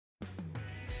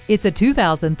It's a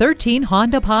 2013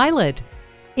 Honda Pilot.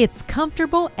 It's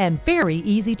comfortable and very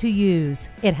easy to use.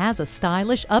 It has a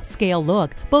stylish upscale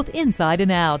look, both inside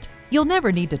and out. You'll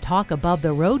never need to talk above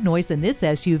the road noise in this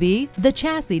SUV. The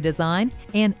chassis design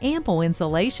and ample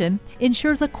insulation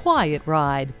ensures a quiet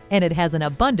ride, and it has an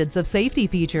abundance of safety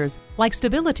features like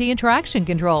stability and traction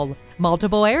control,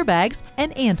 multiple airbags,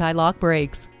 and anti-lock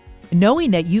brakes.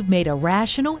 Knowing that you've made a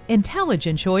rational,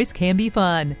 intelligent choice can be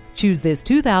fun. Choose this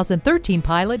 2013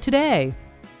 Pilot today.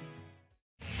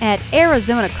 At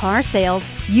Arizona Car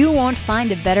Sales, you won't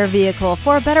find a better vehicle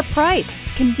for a better price.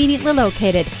 Conveniently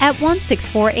located at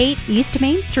 1648 East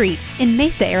Main Street in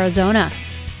Mesa, Arizona.